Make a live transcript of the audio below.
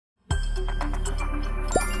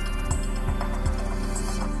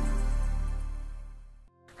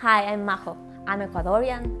Hi, I'm Majo. I'm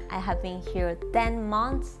Ecuadorian. I have been here 10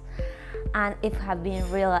 months and it has been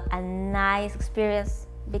really a nice experience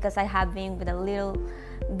because I have been with a little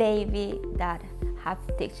baby that have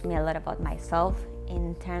taught me a lot about myself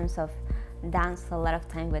in terms of dance a lot of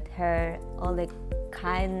time with her, all the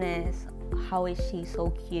kindness, how is she so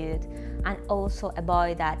cute, and also a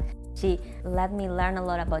boy that she let me learn a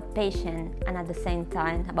lot about patience and at the same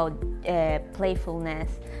time about playfulness.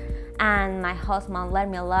 And my husband learned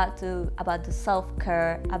me a lot too about the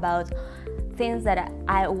self-care, about things that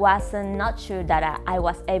I wasn't not sure that I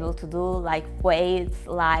was able to do, like weights,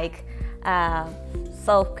 like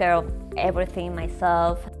self-care of everything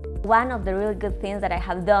myself. One of the really good things that I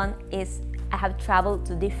have done is I have traveled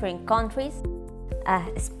to different countries,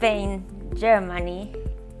 Spain, Germany,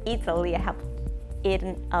 Italy. I have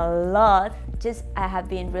eaten a lot. I have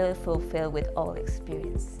been really fulfilled with all the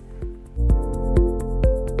experience.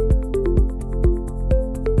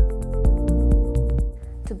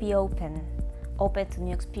 To be open to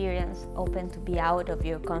new experience, open to be out of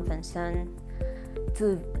your comfort zone,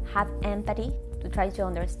 to have empathy, to try to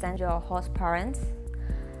understand your host parents,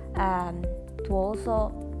 to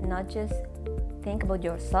also not just think about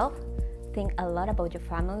yourself, think a lot about your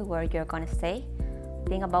family, where you're gonna stay,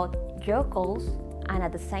 think about your goals and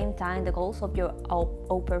at the same time the goals of your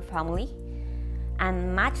open family,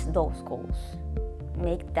 and match those goals,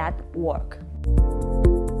 make that work.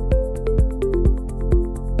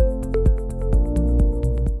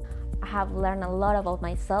 I have learned a lot about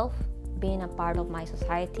myself, being a part of my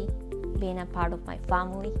society, being a part of my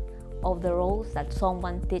family, of the roles that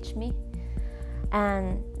someone teach me,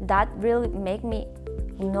 and that really make me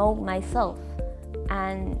know myself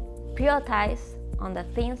and prioritize on the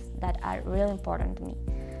things that are really important to me.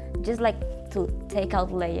 Just like to take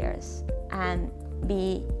out layers and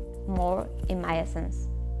be more in my essence,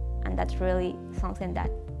 and that's really something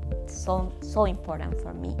that's so important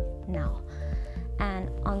for me now.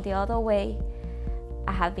 And on the other way,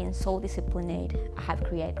 I have been so disciplined. I have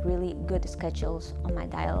created really good schedules on my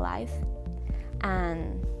daily life.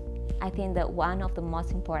 And I think that one of the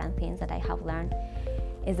most important things that I have learned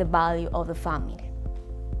is the value of the family,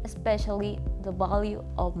 especially the value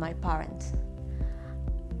of my parents.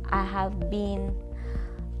 I have been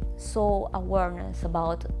so awareness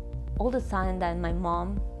about all the time that my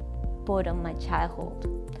mom put on my childhood,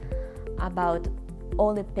 about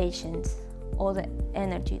all the patience, all the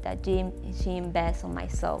energy that she invests on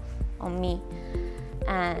myself, on me,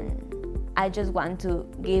 and I just want to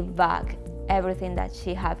give back everything that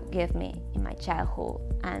she have given me in my childhood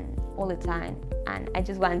and all the time, and I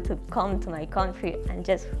just want to come to my country and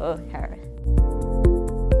just hug her.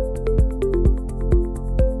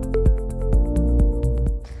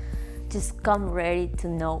 Just come ready to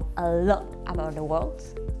know a lot about the world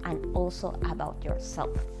and also about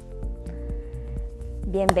yourself.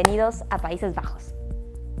 Bienvenidos a Países Bajos.